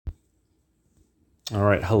All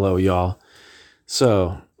right, hello, y'all.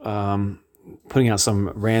 So, putting out some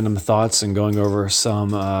random thoughts and going over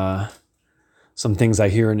some things I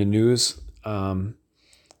hear in the news. So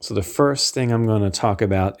the first thing I'm going to talk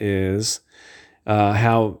about is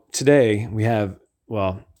how today we have,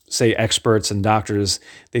 well, say experts and doctors.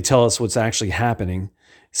 They tell us what's actually happening.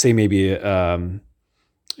 Say maybe a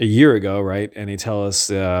year ago, right? And they tell us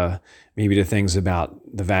maybe the things about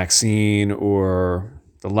the vaccine or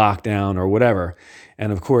the lockdown or whatever.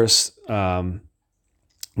 And of course,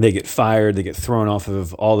 they get fired, they get thrown off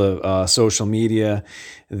of all the social media,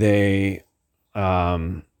 they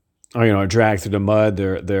are dragged through the mud.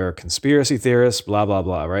 They're conspiracy theorists, blah blah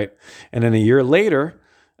blah, right? And then a year later,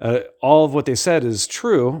 all of what they said is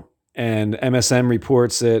true, and MSM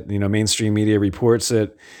reports it. Mainstream media reports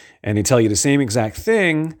it, and they tell you the same exact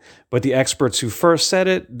thing. But the experts who first said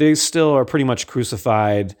it, they still are pretty much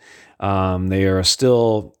crucified. They are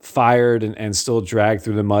still fired and still dragged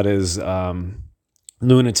through the mud as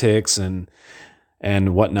lunatics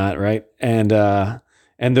and whatnot, right?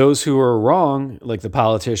 And those who are wrong, like the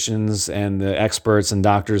politicians and the experts and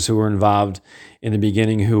doctors who were involved in the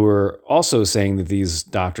beginning, who were also saying that these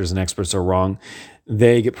doctors and experts are wrong,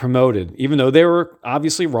 they get promoted, even though they were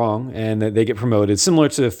obviously wrong, and that they get promoted. Similar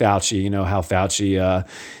to Fauci, how Fauci,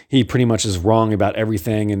 he pretty much is wrong about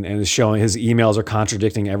everything, and is showing his emails are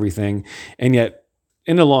contradicting everything, and yet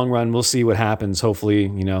in the long run, we'll see what happens. Hopefully,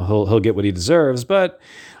 he'll get what he deserves, but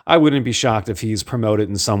I wouldn't be shocked if he's promoted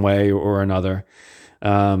in some way or another.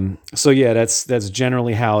 So yeah, that's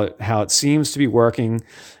generally how it seems to be working.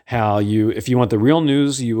 If you want the real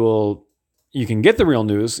news, you can get the real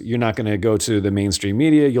news. You're not going to go to the mainstream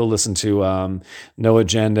media. You'll listen to No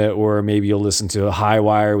Agenda, or maybe you'll listen to High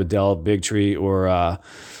Wire with Del Bigtree, or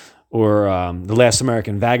The Last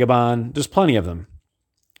American Vagabond. There's plenty of them.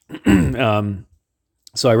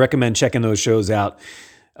 So I recommend checking those shows out,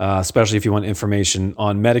 especially if you want information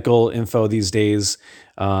on medical info these days.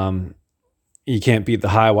 You can't beat the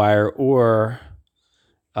High Wire or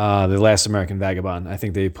The Last American Vagabond. I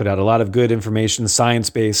think they put out a lot of good information,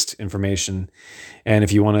 science-based information. And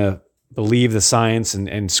if you want to believe the science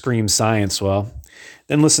and scream science, well,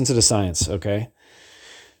 then listen to the science, okay?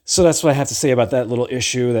 So that's what I have to say about that little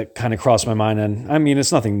issue that kind of crossed my mind. And I mean,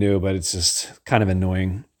 it's nothing new, but it's just kind of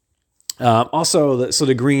annoying. Also,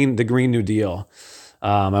 the Green New Deal.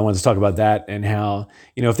 I wanted to talk about that and how,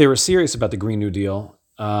 if they were serious about the Green New Deal,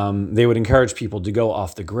 they would encourage people to go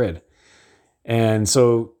off the grid. And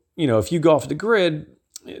so, if you go off the grid,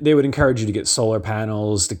 they would encourage you to get solar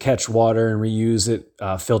panels, to catch water and reuse it,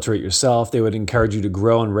 filter it yourself. They would encourage you to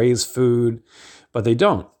grow and raise food, but they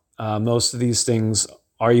don't. Most of these things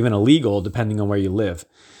are even illegal depending on where you live.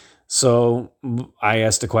 So I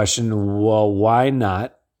asked the question, well, why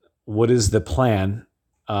not? What is the plan?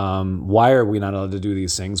 Why are we not allowed to do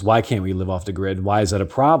these things? Why can't we live off the grid? Why is that a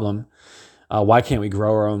problem? Why can't we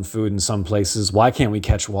grow our own food in some places? Why can't we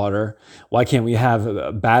catch water? Why can't we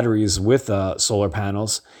have batteries with solar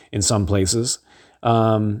panels in some places?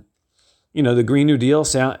 The Green New Deal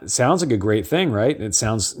sounds like a great thing, right? It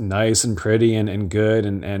sounds nice and pretty and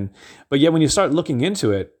good. But yet when you start looking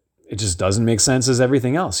into it, it just doesn't make sense as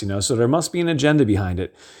everything else, So there must be an agenda behind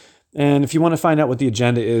it. And if you want to find out what the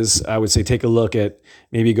agenda is, I would say take a look at,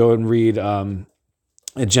 maybe go and read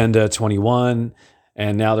Agenda 21,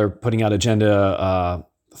 and now they're putting out Agenda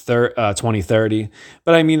 2030.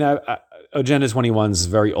 But I mean, Agenda 21 is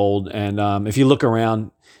very old, and if you look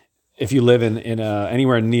around, if you live in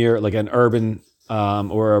anywhere near like an urban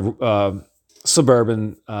or a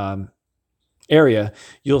suburban area,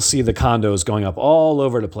 you'll see the condos going up all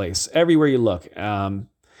over the place, everywhere you look.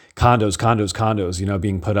 Condos,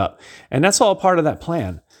 being put up. And that's all part of that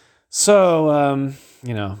plan. So,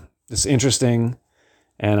 it's interesting,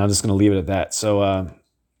 and I'm just going to leave it at that. So,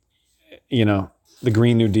 the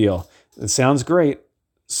Green New Deal, it sounds great.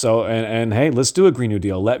 So, and hey, let's do a Green New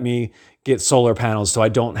Deal. Let me get solar panels so I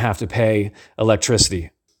don't have to pay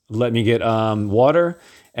electricity. Let me get water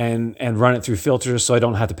and run it through filters so I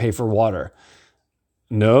don't have to pay for water.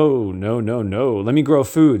 No. Let me grow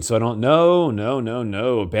food so I don't.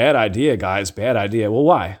 No. Bad idea, guys. Bad idea. Well,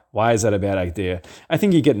 why? Why is that a bad idea? I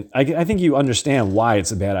think you understand why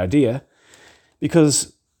it's a bad idea,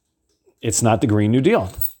 because it's not the Green New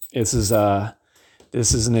Deal. This is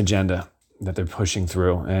an agenda that they're pushing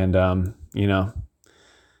through, and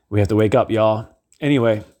we have to wake up, y'all.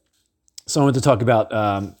 Anyway, so I wanted to talk about.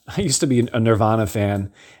 I used to be a Nirvana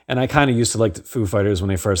fan, and I kind of used to like the Foo Fighters when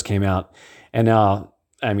they first came out, and now.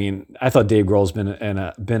 I mean, I thought Dave Grohl's been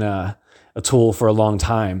a tool for a long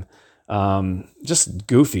time. Just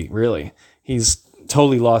goofy, really. He's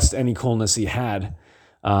totally lost any coolness he had.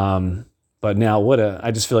 But now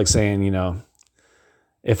I just feel like saying,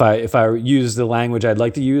 if I use the language I'd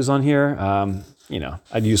like to use on here,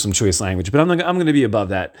 I'd use some choice language, but I'm going to be above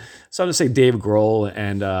that. So I'm going to say Dave Grohl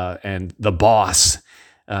and the boss.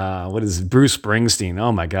 What is it? Bruce Springsteen?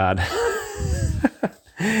 Oh my God.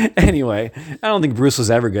 Anyway, I don't think Bruce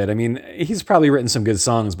was ever good. I mean, he's probably written some good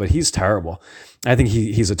songs, but he's terrible. I think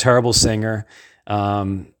he's a terrible singer.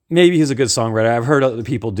 Maybe he's a good songwriter. I've heard other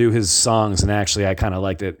people do his songs, and actually I kind of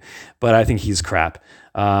liked it, but I think he's crap.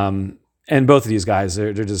 And both of these guys,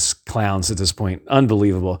 they're just clowns at this point.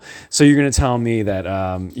 Unbelievable. So you're going to tell me that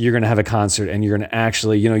you're going to have a concert and you're going to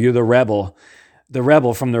actually, you're the rebel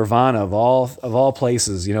from Nirvana of all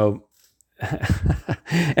places, and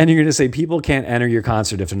you're going to say people can't enter your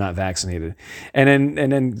concert if they're not vaccinated. And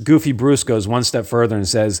then Goofy Bruce goes one step further and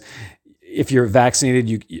says, if you're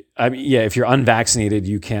vaccinated, if you're unvaccinated,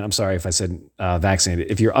 you can't. I'm sorry if I said vaccinated.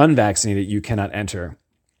 If you're unvaccinated, you cannot enter.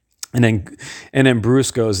 And then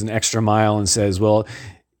Bruce goes an extra mile and says, well,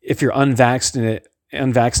 if you're unvaccinated,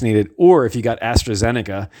 or if you got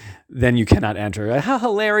AstraZeneca, then you cannot enter. How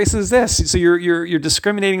hilarious is this? So you're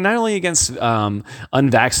discriminating not only against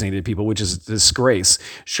unvaccinated people, which is a disgrace.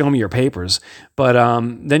 Show me your papers. But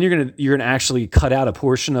then you're gonna actually cut out a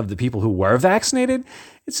portion of the people who were vaccinated.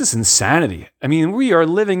 It's just insanity. I mean, we are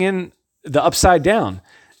living in the upside down.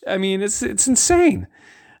 I mean, it's insane.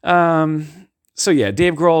 So yeah,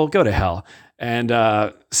 Dave Grohl, go to hell. And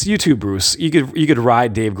so you too, Bruce. You could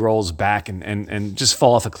ride Dave Grohl's back and just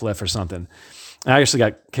fall off a cliff or something. I actually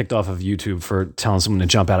got kicked off of YouTube for telling someone to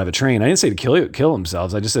jump out of a train. I didn't say to kill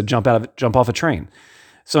themselves. I just said jump off a train.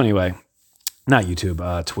 So anyway, not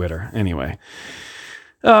YouTube, Twitter. Anyway,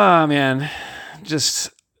 man, just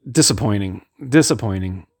disappointing.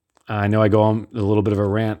 I know I go on a little bit of a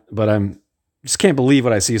rant, but just can't believe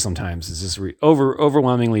what I see sometimes. It's just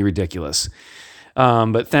overwhelmingly ridiculous.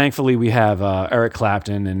 But thankfully we have Eric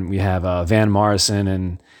Clapton and we have Van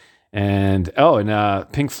Morrison and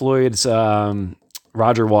Pink Floyd's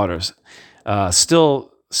Roger Waters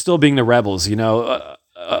still being the rebels.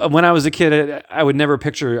 When I was a kid, I would never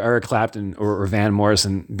picture Eric Clapton or Van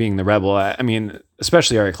Morrison being the rebel. I mean,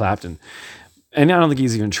 especially Eric Clapton. And I don't think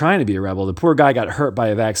he's even trying to be a rebel. The poor guy got hurt by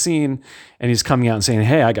a vaccine, and he's coming out and saying,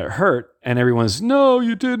 hey, I got hurt. And everyone's, no,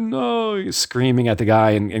 you didn't. No, he's screaming at the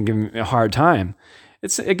guy and giving him a hard time.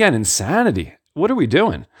 It's, again, insanity. What are we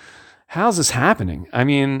doing? How's this happening? I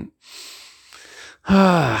mean,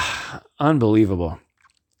 unbelievable.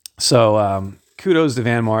 So kudos to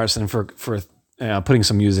Van Morrison for putting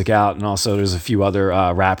some music out. And also there's a few other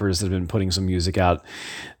rappers that have been putting some music out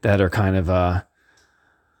that are kind of,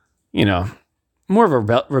 more of a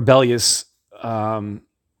rebellious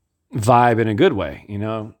vibe in a good way.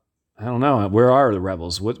 I don't know. Where are the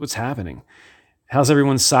rebels? What's happening? How's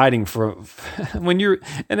everyone siding for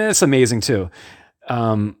and that's amazing too.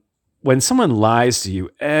 When someone lies to you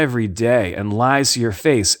every day and lies to your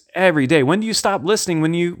face every day, when do you stop listening?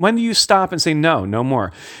 When do you stop and say, no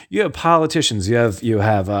more? You have politicians, you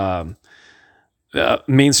have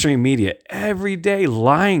mainstream media every day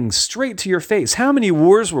lying straight to your face. How many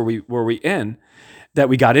wars were we in that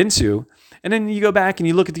we got into? And then you go back and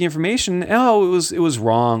you look at the information. Oh, it was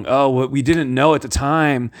wrong. Oh, what we didn't know at the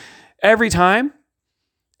time. Every time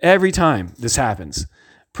this happens,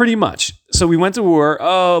 pretty much. So we went to war.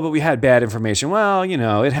 Oh, but we had bad information. Well,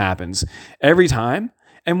 it happens every time.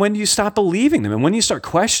 And when do you stop believing them? And when do you start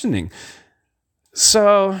questioning?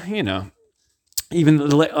 So, even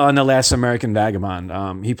on The Last American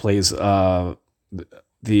Vagabond, he plays the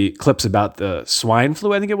clips about the swine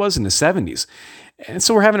flu, I think it was, in the 70s. And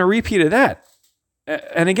so we're having a repeat of that.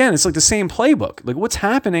 And again, it's like the same playbook. Like, what's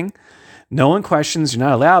happening? No one questions. You're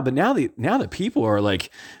not allowed. But now the people are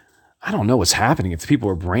like, I don't know what's happening. If the people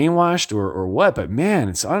are brainwashed or what. But man,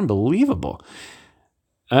 it's unbelievable.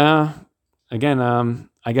 Again,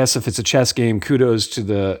 I guess if it's a chess game, kudos to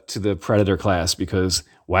the Predator class, because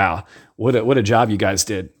wow, what a job you guys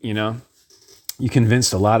did. You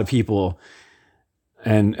convinced a lot of people,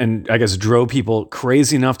 and I guess drove people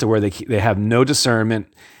crazy enough to where they have no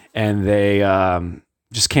discernment and they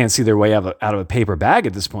just can't see their way out of a paper bag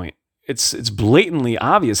at this point. It's blatantly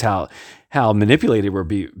obvious how manipulated we're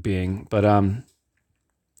being. But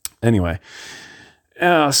anyway.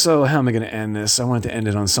 So how am I going to end this? I wanted to end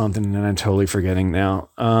it on something and I'm totally forgetting now.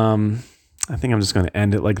 I think I'm just going to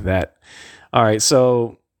end it like that. All right.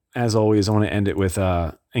 So as always, I want to end it with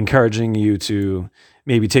encouraging you to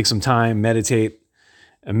maybe take some time, meditate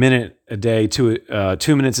a minute a day, 2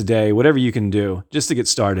 minutes a day, whatever you can do just to get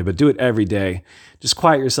started, but do it every day. Just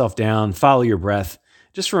quiet yourself down, follow your breath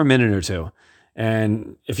just for a minute or two.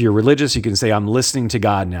 And if you're religious, you can say, I'm listening to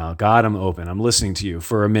God now. God, I'm open. I'm listening to you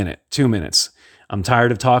for a minute, 2 minutes. I'm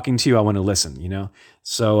tired of talking to you. I want to listen, you know?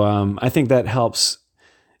 So I think that helps.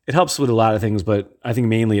 It helps with a lot of things, but I think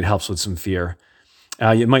mainly it helps with some fear.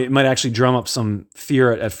 It might actually drum up some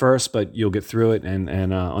fear at first, but you'll get through it.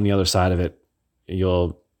 And on the other side of it,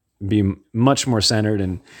 you'll be much more centered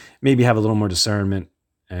and maybe have a little more discernment,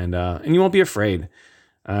 and you won't be afraid.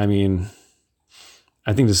 I mean,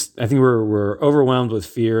 I think we're overwhelmed with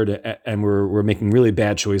fear, and we're making really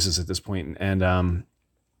bad choices at this point. And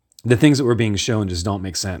the things that we're being shown just don't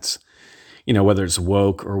make sense. You know, whether it's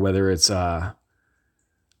woke or whether it's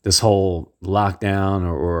this whole lockdown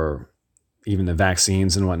or even the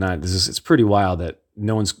vaccines and whatnot. It's pretty wild that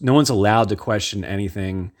no one's allowed to question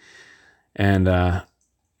anything. And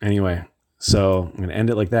anyway, so I'm gonna end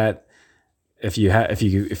it like that. If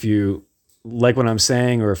you like what I'm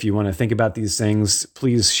saying, or if you want to think about these things,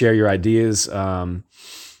 please share your ideas. Send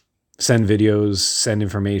videos, send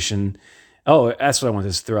information. Oh, that's what I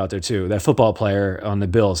wanted to throw out there too. That football player on the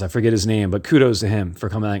Bills, I forget his name, but kudos to him for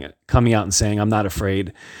coming out and saying, "I'm not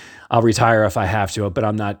afraid. I'll retire if I have to, but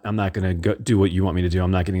I'm not going to do what you want me to do. I'm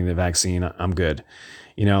not getting the vaccine. I'm good."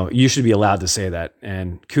 You know, you should be allowed to say that,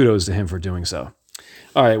 and kudos to him for doing so.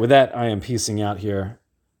 All right, with that, I am peacing out here.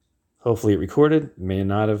 Hopefully it recorded. May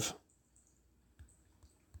not have.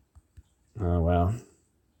 Oh, wow.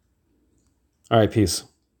 All right, peace.